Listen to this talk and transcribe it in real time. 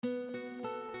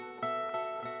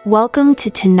Welcome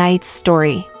to tonight's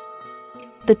story.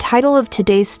 The title of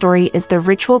today's story is The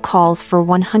Ritual Calls for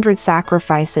 100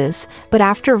 Sacrifices, but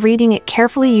after reading it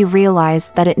carefully you realize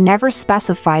that it never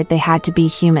specified they had to be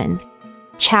human.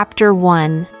 Chapter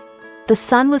 1. The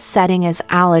sun was setting as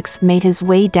Alex made his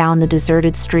way down the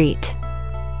deserted street.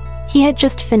 He had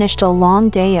just finished a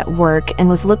long day at work and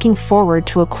was looking forward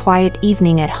to a quiet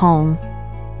evening at home.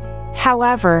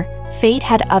 However, fate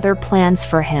had other plans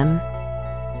for him.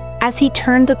 As he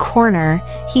turned the corner,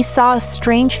 he saw a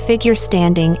strange figure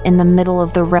standing in the middle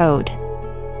of the road.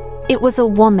 It was a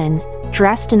woman,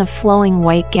 dressed in a flowing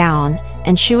white gown,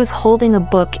 and she was holding a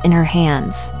book in her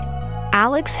hands.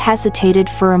 Alex hesitated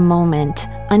for a moment,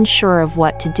 unsure of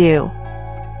what to do.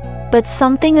 But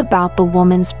something about the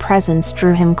woman's presence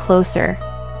drew him closer.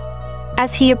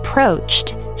 As he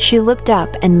approached, she looked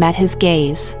up and met his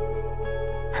gaze.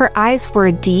 Her eyes were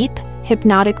a deep,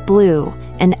 hypnotic blue,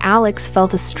 and Alex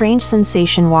felt a strange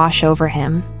sensation wash over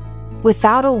him.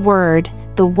 Without a word,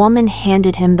 the woman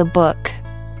handed him the book.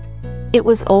 It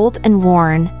was old and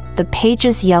worn, the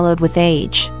pages yellowed with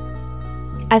age.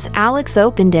 As Alex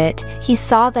opened it, he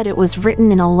saw that it was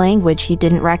written in a language he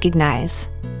didn't recognize.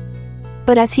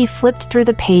 But as he flipped through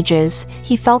the pages,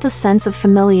 he felt a sense of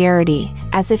familiarity,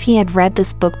 as if he had read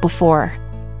this book before.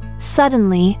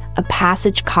 Suddenly, a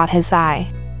passage caught his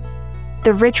eye.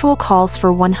 The ritual calls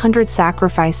for 100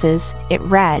 sacrifices, it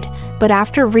read, but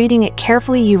after reading it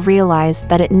carefully you realize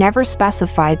that it never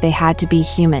specified they had to be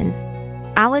human.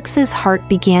 Alex's heart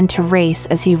began to race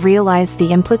as he realized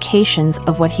the implications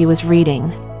of what he was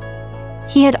reading.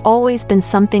 He had always been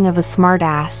something of a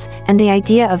smartass, and the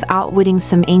idea of outwitting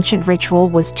some ancient ritual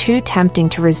was too tempting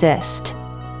to resist.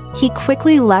 He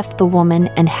quickly left the woman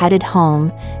and headed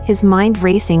home, his mind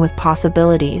racing with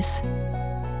possibilities.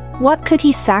 What could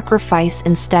he sacrifice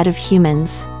instead of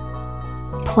humans?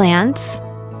 Plants?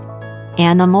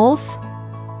 Animals?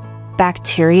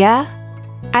 Bacteria?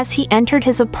 As he entered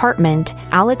his apartment,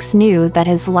 Alex knew that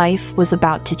his life was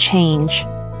about to change.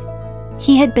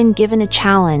 He had been given a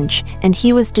challenge, and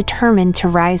he was determined to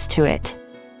rise to it.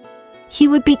 He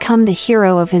would become the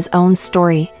hero of his own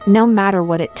story, no matter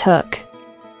what it took.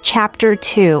 Chapter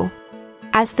 2.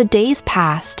 As the days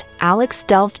passed, Alex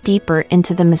delved deeper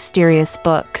into the mysterious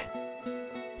book.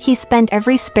 He spent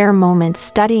every spare moment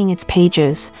studying its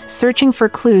pages, searching for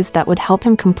clues that would help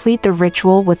him complete the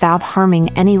ritual without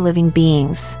harming any living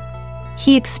beings.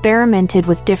 He experimented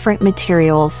with different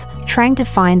materials, trying to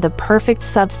find the perfect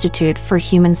substitute for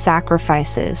human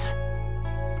sacrifices.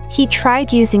 He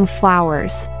tried using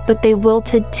flowers, but they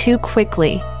wilted too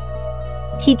quickly.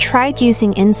 He tried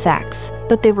using insects,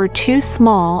 but they were too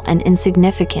small and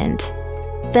insignificant.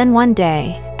 Then one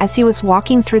day, as he was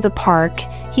walking through the park,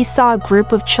 he saw a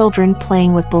group of children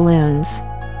playing with balloons.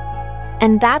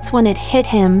 And that's when it hit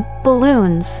him,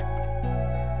 balloons.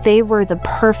 They were the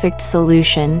perfect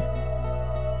solution.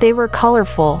 They were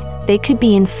colorful, they could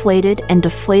be inflated and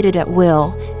deflated at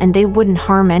will, and they wouldn't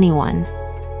harm anyone.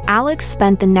 Alex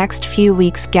spent the next few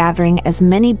weeks gathering as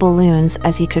many balloons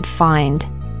as he could find.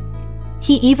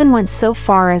 He even went so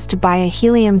far as to buy a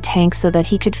helium tank so that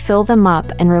he could fill them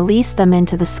up and release them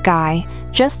into the sky,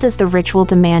 just as the ritual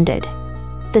demanded.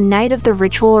 The night of the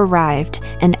ritual arrived,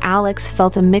 and Alex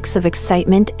felt a mix of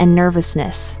excitement and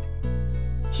nervousness.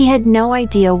 He had no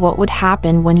idea what would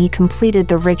happen when he completed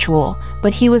the ritual,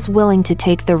 but he was willing to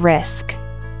take the risk.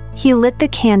 He lit the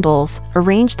candles,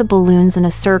 arranged the balloons in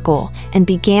a circle, and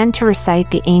began to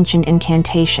recite the ancient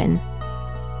incantation.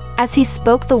 As he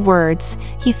spoke the words,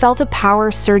 he felt a power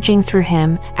surging through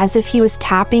him, as if he was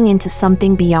tapping into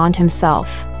something beyond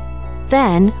himself.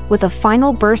 Then, with a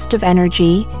final burst of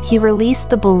energy, he released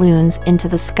the balloons into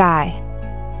the sky.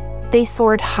 They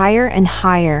soared higher and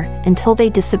higher until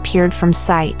they disappeared from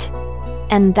sight.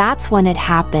 And that's when it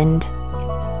happened.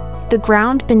 The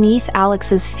ground beneath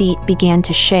Alex's feet began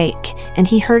to shake, and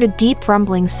he heard a deep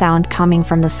rumbling sound coming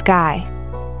from the sky.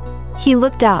 He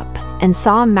looked up and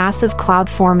saw a massive cloud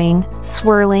forming,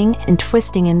 swirling and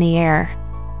twisting in the air.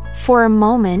 For a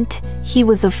moment, he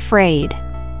was afraid.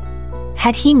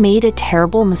 Had he made a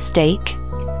terrible mistake?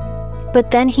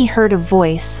 But then he heard a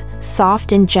voice,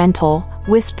 soft and gentle,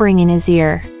 whispering in his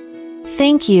ear.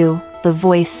 "Thank you," the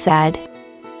voice said.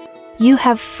 "You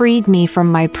have freed me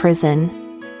from my prison.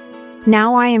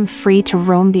 Now I am free to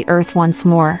roam the earth once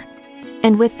more."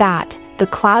 And with that, the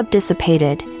cloud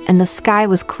dissipated, and the sky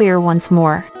was clear once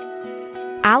more.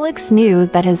 Alex knew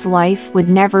that his life would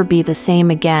never be the same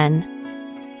again.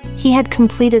 He had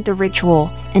completed the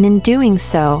ritual, and in doing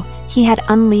so, he had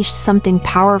unleashed something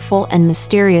powerful and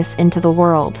mysterious into the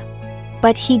world.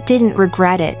 But he didn't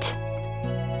regret it.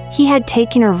 He had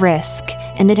taken a risk,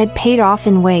 and it had paid off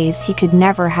in ways he could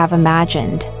never have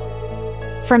imagined.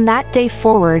 From that day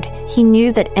forward, he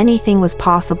knew that anything was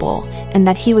possible, and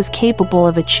that he was capable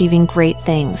of achieving great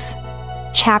things.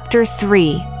 Chapter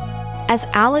 3. As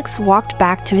Alex walked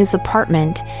back to his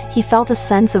apartment, he felt a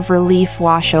sense of relief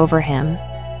wash over him.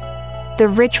 The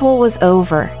ritual was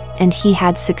over, and he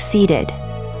had succeeded.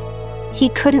 He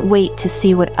couldn't wait to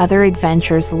see what other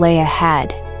adventures lay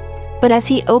ahead. But as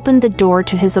he opened the door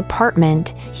to his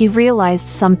apartment, he realized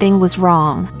something was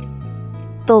wrong.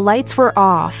 The lights were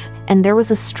off, and there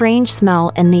was a strange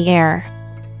smell in the air.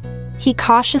 He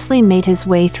cautiously made his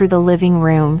way through the living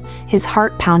room, his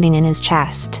heart pounding in his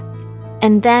chest.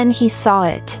 And then he saw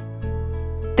it.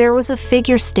 There was a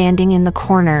figure standing in the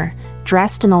corner,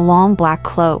 dressed in a long black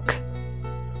cloak.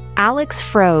 Alex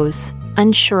froze,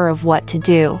 unsure of what to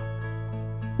do.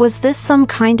 Was this some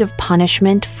kind of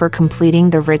punishment for completing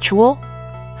the ritual?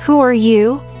 "Who are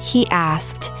you?" he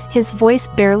asked, his voice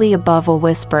barely above a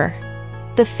whisper.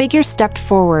 The figure stepped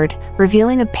forward,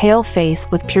 revealing a pale face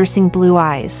with piercing blue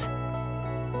eyes.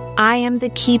 "I am the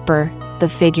keeper," the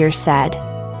figure said.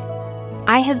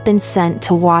 "I have been sent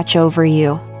to watch over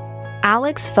you."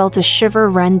 Alex felt a shiver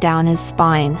run down his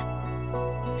spine.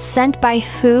 "Sent by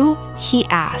who?" he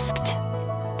asked.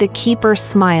 The keeper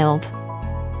smiled.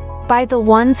 "By the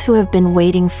ones who have been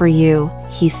waiting for you,"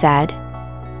 he said.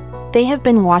 "They have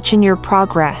been watching your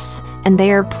progress, and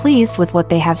they are pleased with what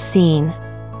they have seen."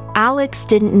 Alex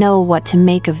didn't know what to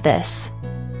make of this.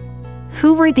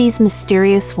 Who were these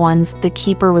mysterious ones the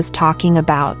keeper was talking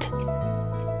about?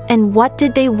 And what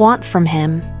did they want from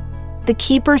him? The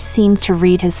keeper seemed to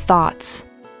read his thoughts.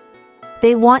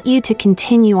 "They want you to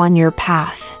continue on your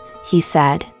path," he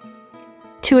said.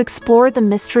 "To explore the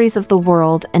mysteries of the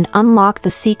world and unlock the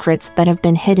secrets that have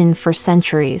been hidden for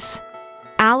centuries."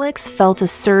 Alex felt a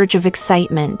surge of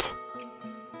excitement.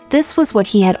 This was what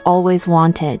he had always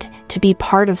wanted, to be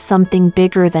part of something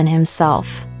bigger than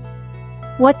himself.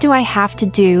 "What do I have to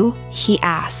do?" he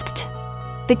asked.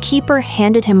 The keeper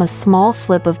handed him a small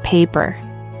slip of paper.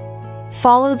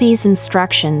 "Follow these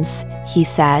instructions," he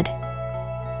said.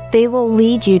 "They will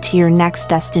lead you to your next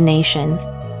destination."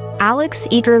 Alex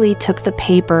eagerly took the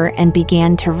paper and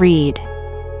began to read.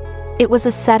 It was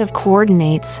a set of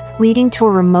coordinates leading to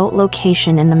a remote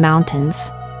location in the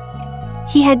mountains.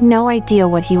 He had no idea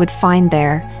what he would find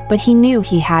there, but he knew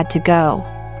he had to go.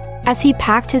 As he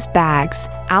packed his bags,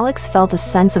 Alex felt a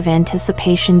sense of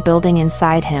anticipation building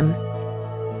inside him.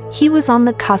 He was on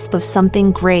the cusp of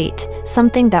something great,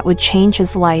 something that would change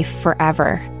his life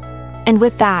forever. And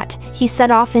with that, he set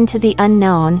off into the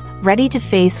unknown, ready to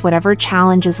face whatever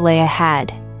challenges lay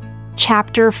ahead.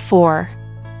 Chapter 4.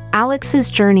 Alex's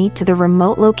journey to the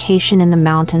remote location in the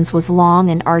mountains was long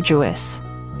and arduous.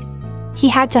 He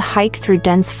had to hike through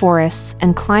dense forests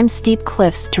and climb steep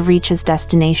cliffs to reach his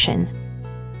destination.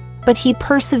 But he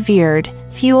persevered,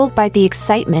 fueled by the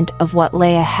excitement of what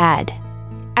lay ahead.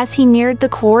 As he neared the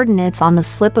coordinates on the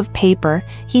slip of paper,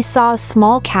 he saw a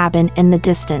small cabin in the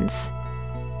distance.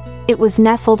 It was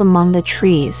nestled among the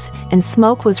trees, and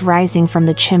smoke was rising from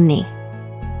the chimney.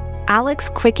 Alex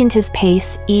quickened his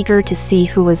pace, eager to see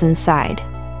who was inside.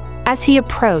 As he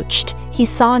approached, he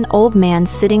saw an old man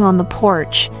sitting on the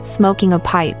porch, smoking a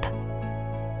pipe.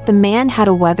 The man had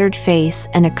a weathered face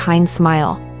and a kind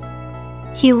smile.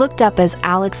 He looked up as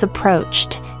Alex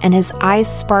approached, and his eyes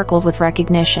sparkled with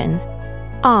recognition.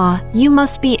 "Ah, you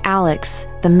must be Alex,"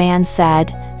 the man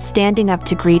said, standing up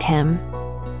to greet him.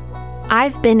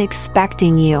 "I've been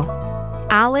expecting you."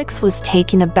 Alex was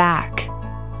taken aback.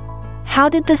 How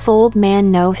did this old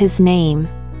man know his name?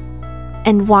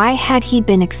 And why had he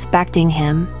been expecting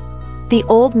him? The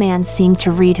old man seemed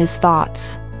to read his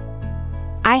thoughts.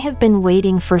 "I have been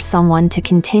waiting for someone to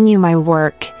continue my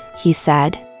work," he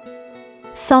said.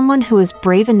 "Someone who is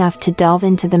brave enough to delve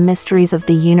into the mysteries of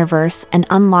the universe and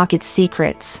unlock its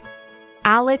secrets."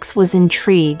 Alex was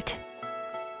intrigued.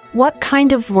 "What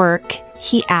kind of work?"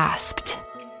 he asked.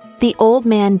 The old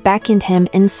man beckoned him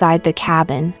inside the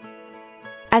cabin.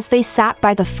 As they sat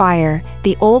by the fire,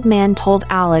 the old man told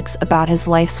Alex about his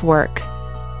life's work.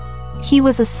 He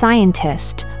was a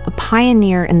scientist, a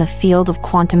pioneer in the field of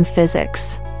quantum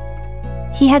physics.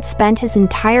 He had spent his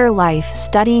entire life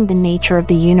studying the nature of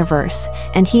the universe,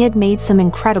 and he had made some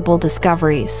incredible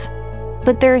discoveries.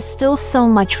 "But there is still so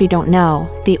much we don't know,"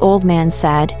 the old man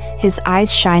said, his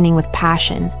eyes shining with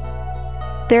passion.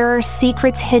 "There are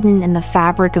secrets hidden in the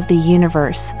fabric of the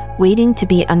universe, waiting to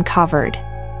be uncovered.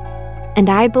 And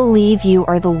I believe you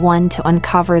are the one to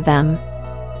uncover them."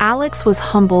 Alex was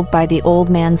humbled by the old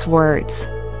man's words.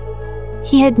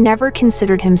 He had never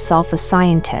considered himself a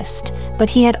scientist, but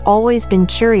he had always been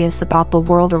curious about the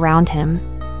world around him.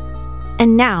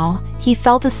 And now, he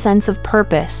felt a sense of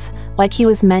purpose, like he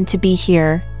was meant to be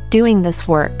here, doing this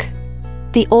work.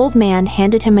 The old man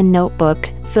handed him a notebook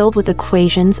filled with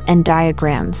equations and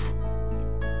diagrams.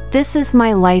 "This is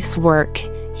my life's work,"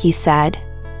 he said.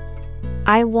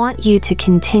 "I want you to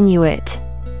continue it.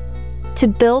 To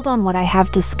build on what I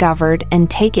have discovered and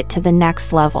take it to the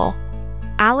next level."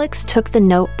 Alex took the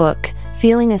notebook,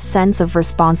 feeling a sense of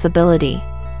responsibility.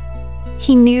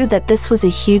 He knew that this was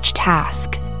a huge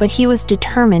task, but he was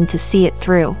determined to see it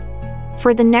through.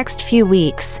 For the next few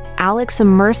weeks, Alex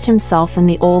immersed himself in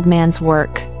the old man's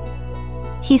work.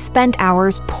 He spent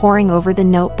hours poring over the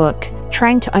notebook,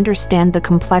 trying to understand the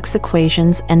complex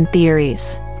equations and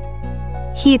theories.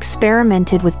 He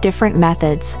experimented with different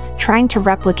methods, trying to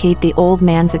replicate the old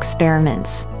man's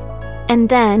experiments. And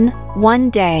then, one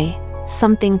day,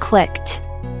 something clicked.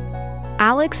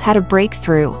 Alex had a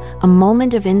breakthrough, a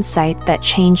moment of insight that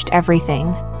changed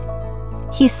everything.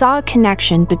 He saw a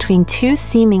connection between two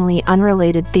seemingly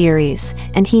unrelated theories,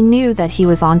 and he knew that he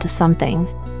was onto something.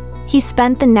 He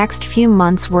spent the next few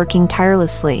months working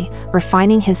tirelessly,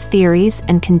 refining his theories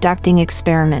and conducting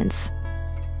experiments.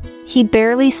 He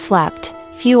barely slept,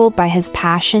 fueled by his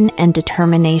passion and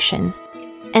determination.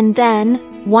 And then,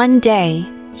 one day,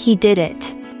 he did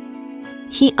it.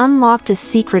 He unlocked a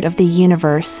secret of the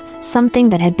universe, something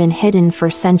that had been hidden for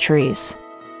centuries.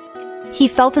 He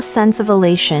felt a sense of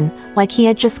elation, like he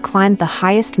had just climbed the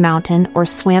highest mountain or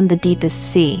swam the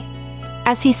deepest sea.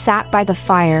 As he sat by the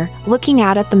fire, looking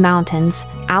out at the mountains,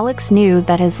 Alex knew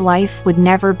that his life would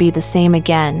never be the same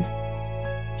again.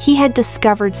 He had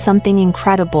discovered something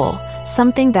incredible,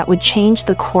 something that would change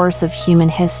the course of human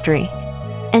history.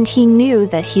 And he knew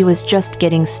that he was just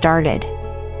getting started.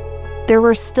 There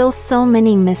were still so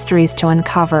many mysteries to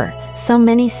uncover, so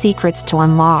many secrets to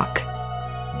unlock.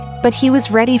 But he was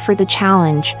ready for the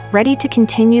challenge, ready to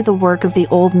continue the work of the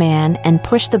old man and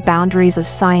push the boundaries of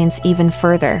science even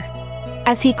further.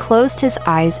 As he closed his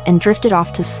eyes and drifted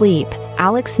off to sleep,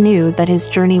 Alex knew that his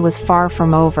journey was far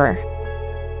from over.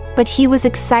 But he was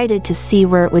excited to see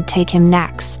where it would take him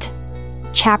next.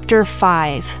 Chapter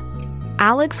 5.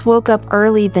 Alex woke up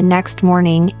early the next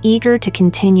morning, eager to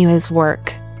continue his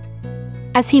work.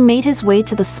 As he made his way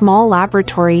to the small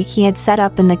laboratory he had set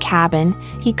up in the cabin,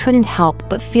 he couldn't help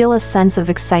but feel a sense of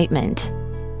excitement.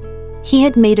 He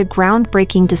had made a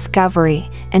groundbreaking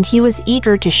discovery, and he was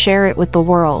eager to share it with the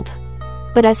world.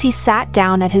 But as he sat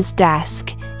down at his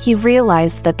desk, he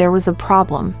realized that there was a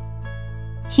problem.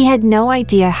 He had no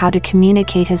idea how to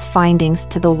communicate his findings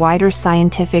to the wider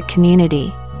scientific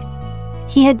community.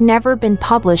 He had never been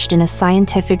published in a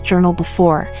scientific journal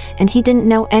before, and he didn't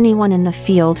know anyone in the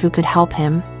field who could help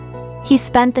him. He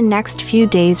spent the next few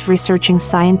days researching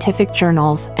scientific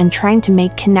journals and trying to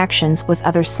make connections with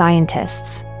other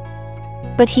scientists.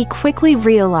 But he quickly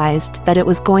realized that it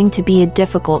was going to be a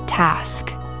difficult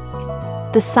task.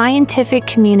 The scientific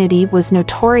community was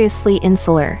notoriously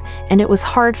insular, and it was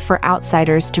hard for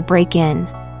outsiders to break in.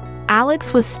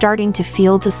 Alex was starting to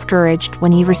feel discouraged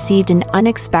when he received an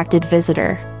unexpected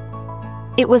visitor.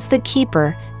 It was the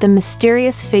keeper, the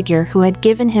mysterious figure who had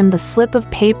given him the slip of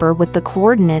paper with the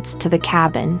coordinates to the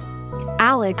cabin.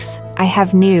 "Alex, I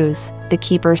have news," the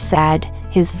keeper said,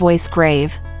 his voice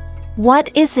grave. "What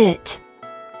is it?"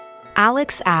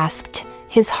 Alex asked,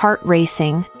 his heart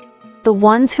racing. "The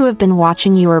ones who have been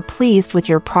watching you are pleased with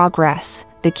your progress,"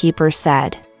 the keeper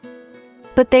said.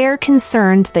 "But they are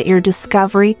concerned that your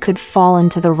discovery could fall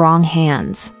into the wrong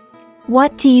hands."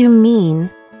 "What do you mean?"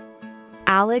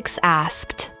 Alex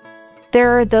asked.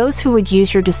 "There are those who would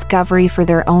use your discovery for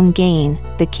their own gain,"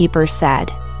 the keeper said.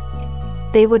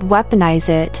 "They would weaponize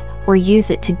it, or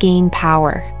use it to gain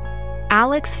power."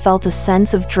 Alex felt a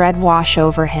sense of dread wash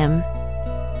over him.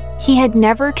 He had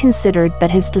never considered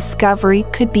that his discovery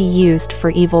could be used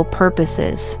for evil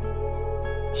purposes.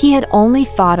 He had only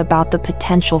thought about the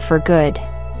potential for good.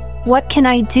 "What can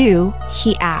I do?"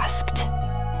 he asked.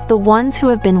 "The ones who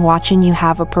have been watching you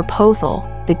have a proposal,"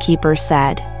 the keeper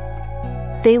said.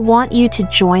 "They want you to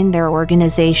join their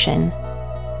organization.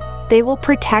 They will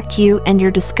protect you and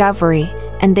your discovery,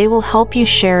 and they will help you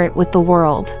share it with the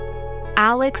world."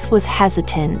 Alex was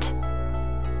hesitant.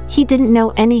 He didn't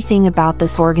know anything about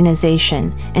this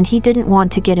organization, and he didn't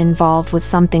want to get involved with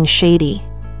something shady.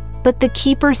 But the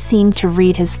keeper seemed to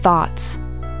read his thoughts.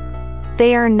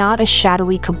 "They are not a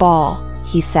shadowy cabal,"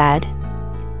 he said.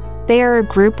 "They are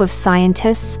a group of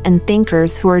scientists and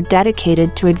thinkers who are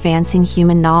dedicated to advancing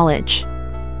human knowledge.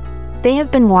 They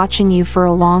have been watching you for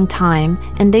a long time,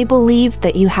 and they believe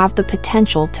that you have the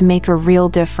potential to make a real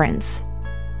difference."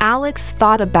 Alex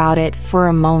thought about it for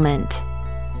a moment.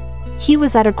 He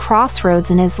was at a crossroads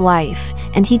in his life,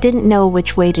 and he didn't know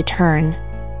which way to turn.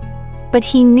 But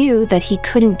he knew that he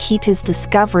couldn't keep his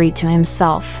discovery to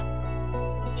himself.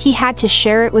 He had to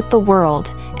share it with the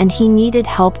world, and he needed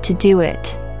help to do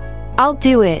it. "I'll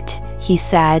do it," he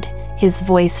said, his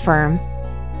voice firm.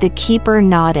 The keeper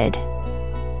nodded.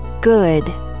 "Good.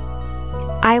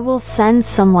 I will send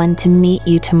someone to meet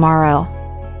you tomorrow.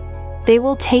 They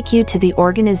will take you to the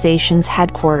organization's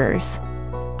headquarters."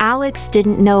 Alex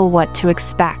didn't know what to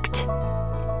expect,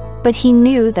 but he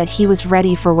knew that he was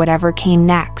ready for whatever came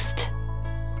next.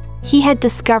 He had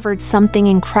discovered something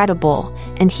incredible,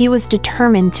 and he was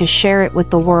determined to share it with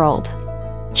the world.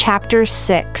 Chapter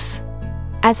 6.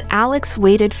 As Alex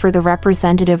waited for the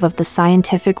representative of the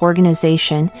scientific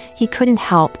organization, he couldn't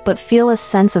help but feel a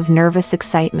sense of nervous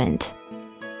excitement.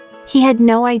 He had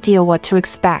no idea what to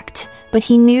expect, but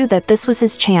he knew that this was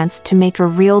his chance to make a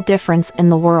real difference in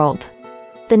the world.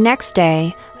 The next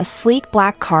day, a sleek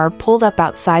black car pulled up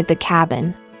outside the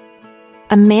cabin.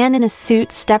 A man in a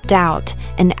suit stepped out,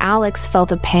 and Alex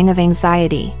felt a pang of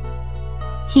anxiety.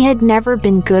 He had never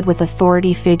been good with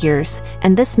authority figures,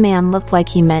 and this man looked like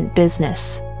he meant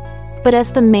business. But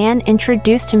as the man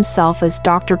introduced himself as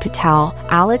Dr. Patel,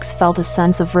 Alex felt a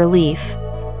sense of relief.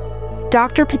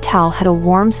 Dr. Patel had a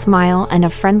warm smile and a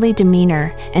friendly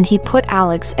demeanor, and he put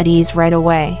Alex at ease right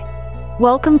away.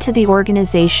 "Welcome to the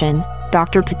organization,"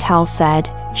 Dr. Patel said,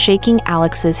 shaking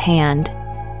Alex's hand.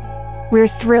 "We're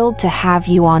thrilled to have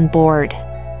you on board."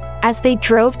 As they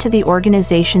drove to the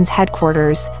organization's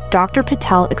headquarters, Dr.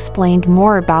 Patel explained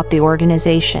more about the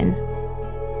organization.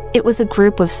 It was a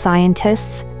group of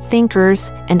scientists,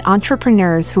 thinkers, and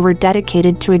entrepreneurs who were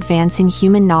dedicated to advancing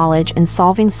human knowledge and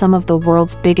solving some of the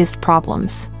world's biggest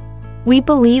problems. "We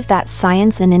believe that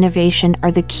science and innovation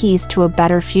are the keys to a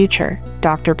better future,"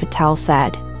 Dr. Patel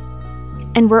said.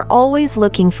 "And we're always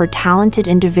looking for talented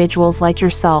individuals like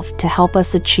yourself to help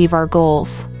us achieve our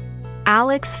goals."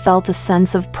 Alex felt a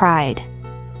sense of pride.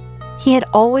 He had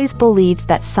always believed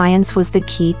that science was the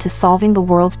key to solving the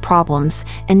world's problems,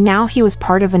 and now he was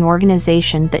part of an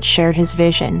organization that shared his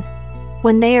vision.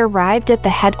 When they arrived at the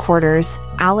headquarters,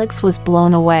 Alex was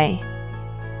blown away.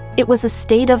 It was a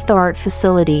state-of-the-art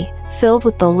facility, filled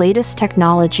with the latest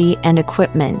technology and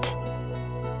equipment.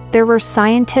 There were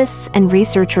scientists and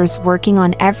researchers working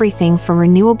on everything from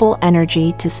renewable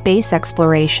energy to space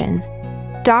exploration.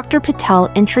 Dr. Patel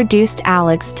introduced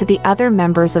Alex to the other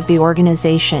members of the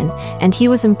organization, and he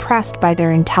was impressed by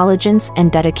their intelligence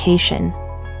and dedication.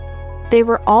 They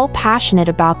were all passionate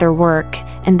about their work,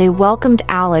 and they welcomed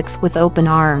Alex with open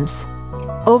arms.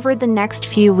 Over the next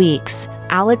few weeks,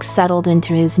 Alex settled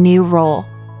into his new role.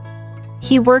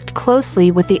 He worked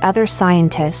closely with the other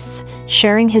scientists,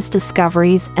 sharing his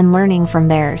discoveries and learning from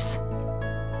theirs.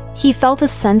 He felt a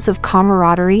sense of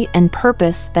camaraderie and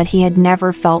purpose that he had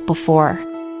never felt before.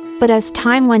 But as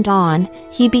time went on,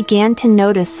 he began to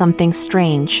notice something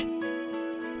strange.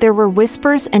 There were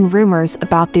whispers and rumors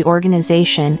about the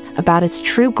organization, about its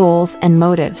true goals and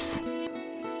motives.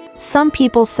 Some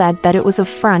people said that it was a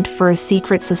front for a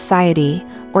secret society,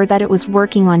 or that it was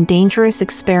working on dangerous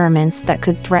experiments that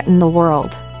could threaten the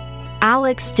world.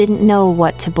 Alex didn't know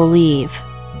what to believe.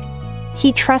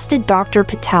 He trusted Dr.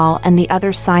 Patel and the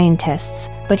other scientists,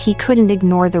 but he couldn't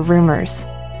ignore the rumors.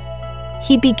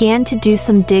 He began to do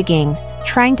some digging,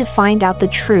 trying to find out the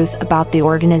truth about the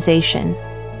organization.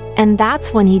 And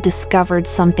that's when he discovered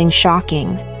something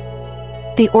shocking.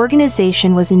 The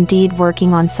organization was indeed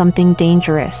working on something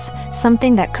dangerous,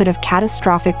 something that could have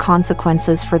catastrophic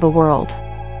consequences for the world.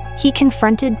 He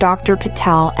confronted Dr.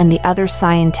 Patel and the other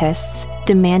scientists,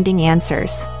 demanding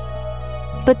answers.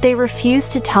 But they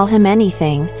refused to tell him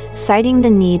anything, citing the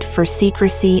need for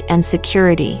secrecy and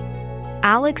security.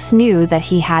 Alex knew that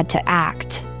he had to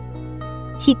act.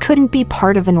 He couldn't be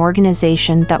part of an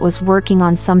organization that was working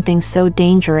on something so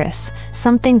dangerous,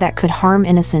 something that could harm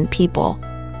innocent people.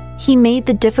 He made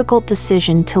the difficult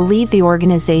decision to leave the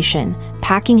organization,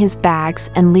 packing his bags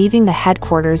and leaving the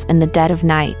headquarters in the dead of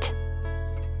night.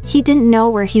 He didn't know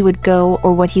where he would go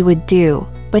or what he would do,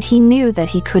 but he knew that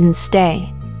he couldn't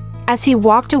stay. As he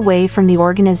walked away from the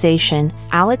organization,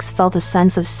 Alex felt a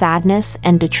sense of sadness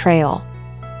and betrayal.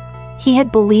 He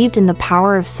had believed in the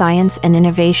power of science and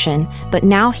innovation, but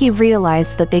now he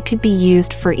realized that they could be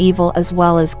used for evil as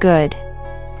well as good.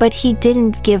 But he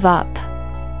didn't give up.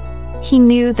 He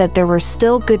knew that there were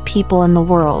still good people in the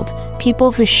world,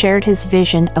 people who shared his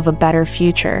vision of a better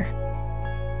future.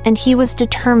 And he was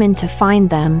determined to find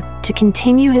them, to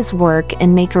continue his work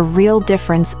and make a real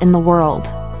difference in the world.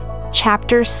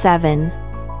 Chapter 7.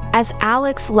 As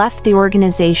Alex left the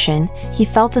organization, he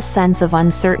felt a sense of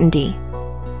uncertainty.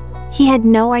 He had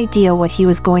no idea what he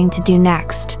was going to do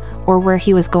next, or where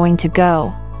he was going to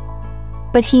go.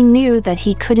 But he knew that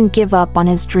he couldn't give up on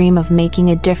his dream of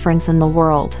making a difference in the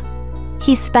world.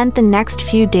 He spent the next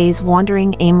few days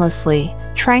wandering aimlessly,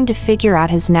 trying to figure out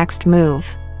his next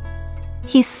move.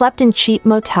 He slept in cheap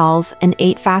motels and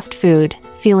ate fast food,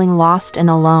 feeling lost and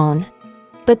alone.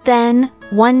 But then,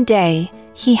 one day,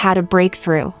 he had a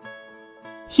breakthrough.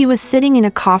 He was sitting in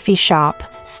a coffee shop,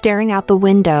 staring out the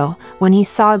window, when he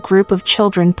saw a group of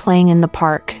children playing in the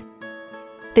park.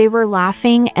 They were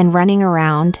laughing and running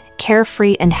around,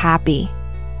 carefree and happy.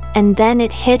 And then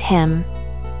it hit him.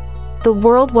 The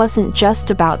world wasn't just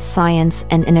about science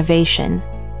and innovation.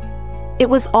 It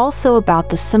was also about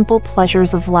the simple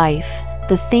pleasures of life,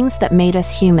 the things that made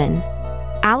us human.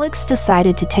 Alex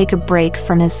decided to take a break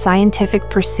from his scientific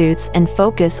pursuits and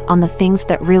focus on the things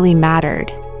that really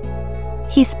mattered.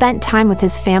 He spent time with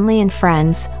his family and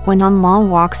friends, went on long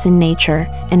walks in nature,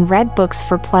 and read books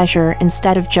for pleasure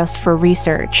instead of just for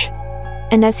research.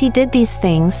 And as he did these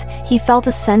things, he felt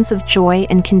a sense of joy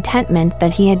and contentment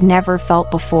that he had never felt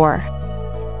before.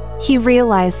 He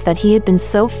realized that he had been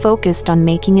so focused on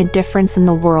making a difference in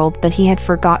the world that he had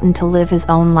forgotten to live his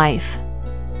own life.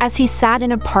 As he sat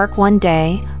in a park one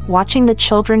day, watching the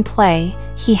children play,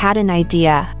 he had an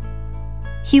idea.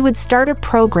 He would start a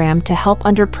program to help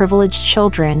underprivileged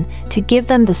children, to give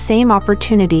them the same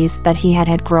opportunities that he had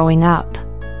had growing up.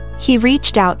 He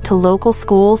reached out to local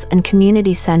schools and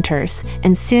community centers,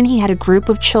 and soon he had a group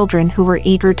of children who were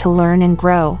eager to learn and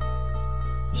grow.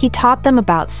 He taught them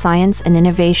about science and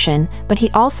innovation, but he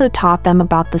also taught them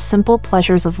about the simple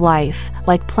pleasures of life,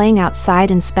 like playing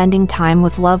outside and spending time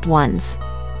with loved ones.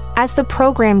 As the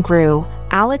program grew,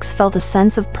 Alex felt a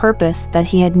sense of purpose that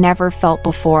he had never felt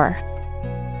before.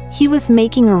 He was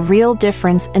making a real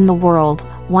difference in the world,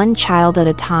 one child at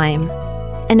a time.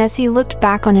 And as he looked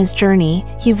back on his journey,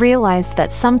 he realized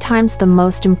that sometimes the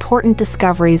most important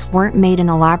discoveries weren't made in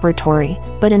a laboratory,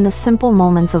 but in the simple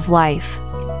moments of life.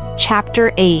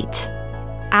 Chapter 8.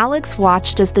 Alex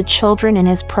watched as the children in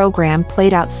his program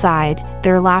played outside,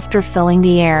 their laughter filling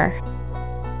the air.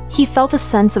 He felt a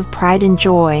sense of pride and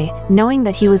joy, knowing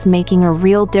that he was making a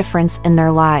real difference in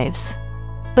their lives.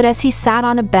 But as he sat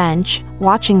on a bench,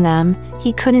 watching them,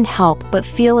 he couldn't help but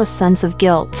feel a sense of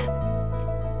guilt.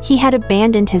 He had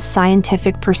abandoned his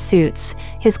scientific pursuits,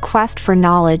 his quest for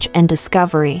knowledge and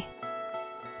discovery.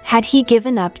 Had he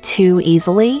given up too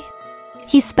easily?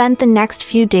 He spent the next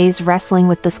few days wrestling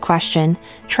with this question,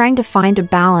 trying to find a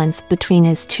balance between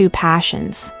his two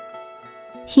passions.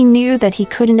 He knew that he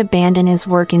couldn't abandon his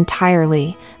work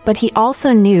entirely, but he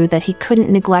also knew that he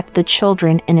couldn't neglect the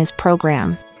children in his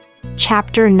program.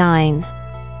 Chapter 9.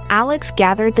 Alex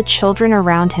gathered the children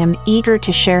around him, eager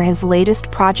to share his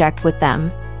latest project with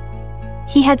them.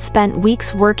 He had spent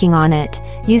weeks working on it,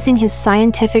 using his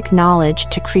scientific knowledge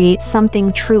to create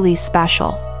something truly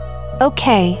special.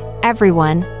 "Okay,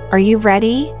 everyone, are you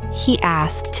ready?" he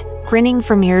asked, grinning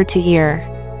from ear to ear.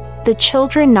 The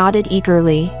children nodded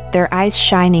eagerly, their eyes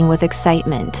shining with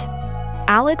excitement.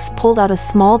 Alex pulled out a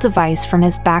small device from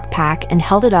his backpack and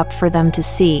held it up for them to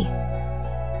see.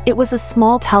 It was a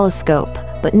small telescope,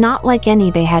 but not like any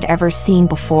they had ever seen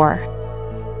before.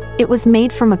 It was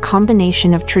made from a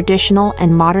combination of traditional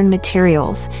and modern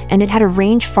materials, and it had a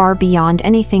range far beyond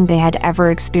anything they had ever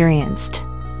experienced.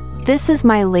 "This is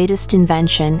my latest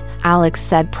invention," Alex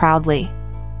said proudly.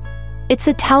 "It's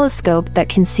a telescope that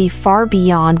can see far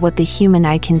beyond what the human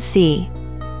eye can see.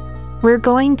 We're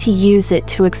going to use it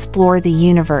to explore the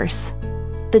universe."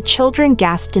 The children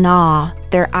gasped in awe,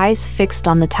 their eyes fixed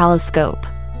on the telescope.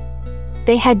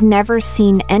 They had never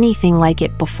seen anything like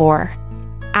it before.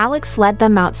 Alex led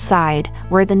them outside,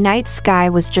 where the night sky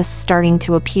was just starting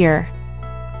to appear.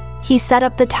 He set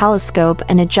up the telescope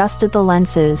and adjusted the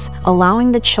lenses,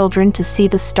 allowing the children to see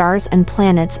the stars and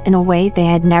planets in a way they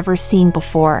had never seen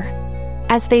before.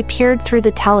 As they peered through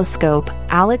the telescope,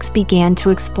 Alex began to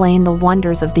explain the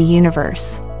wonders of the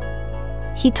universe.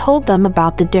 He told them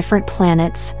about the different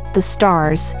planets, the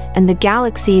stars, and the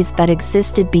galaxies that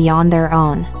existed beyond their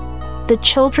own. The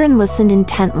children listened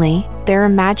intently, their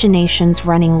imaginations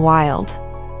running wild.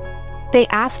 They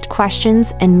asked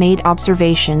questions and made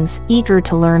observations, eager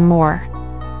to learn more.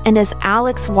 And as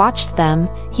Alex watched them,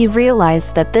 he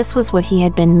realized that this was what he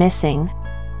had been missing.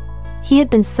 He had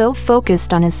been so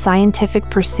focused on his scientific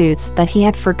pursuits that he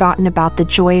had forgotten about the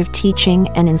joy of teaching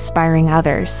and inspiring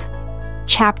others.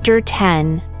 Chapter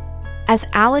 10. As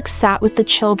Alex sat with the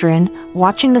children,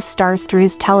 watching the stars through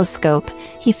his telescope,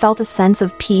 he felt a sense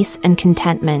of peace and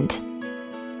contentment.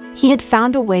 He had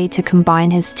found a way to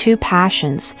combine his two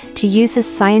passions, to use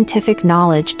his scientific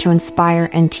knowledge to inspire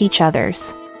and teach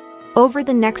others. Over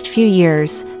the next few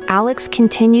years, Alex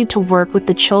continued to work with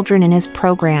the children in his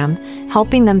program,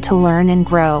 helping them to learn and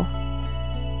grow.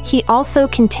 He also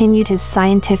continued his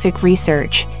scientific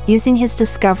research, using his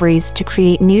discoveries to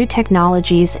create new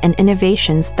technologies and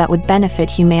innovations that would benefit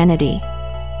humanity.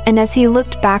 And as he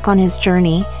looked back on his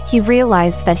journey, he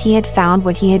realized that he had found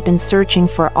what he had been searching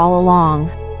for all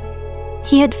along.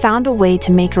 He had found a way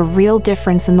to make a real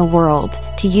difference in the world,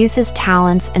 to use his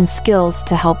talents and skills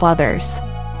to help others.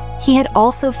 He had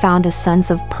also found a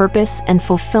sense of purpose and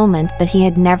fulfillment that he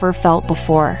had never felt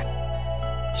before.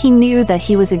 He knew that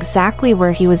he was exactly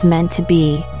where he was meant to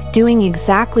be, doing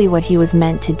exactly what he was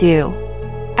meant to do.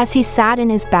 As he sat in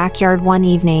his backyard one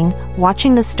evening,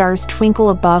 watching the stars twinkle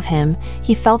above him,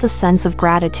 he felt a sense of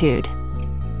gratitude.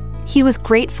 He was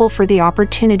grateful for the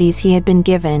opportunities he had been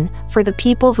given, for the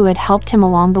people who had helped him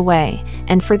along the way,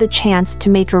 and for the chance to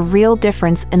make a real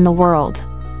difference in the world.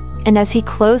 And as he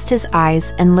closed his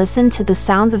eyes and listened to the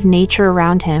sounds of nature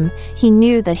around him, he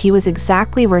knew that he was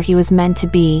exactly where he was meant to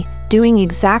be, doing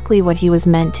exactly what he was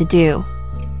meant to do.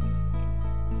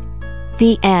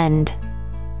 The end.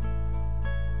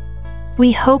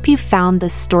 We hope you found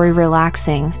this story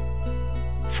relaxing.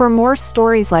 For more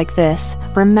stories like this,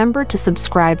 remember to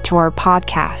subscribe to our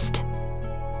podcast.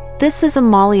 This is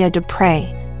Amalia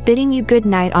Dupre, bidding you good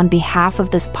night on behalf of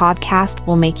this podcast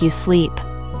will make you sleep.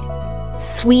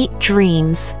 Sweet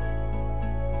dreams.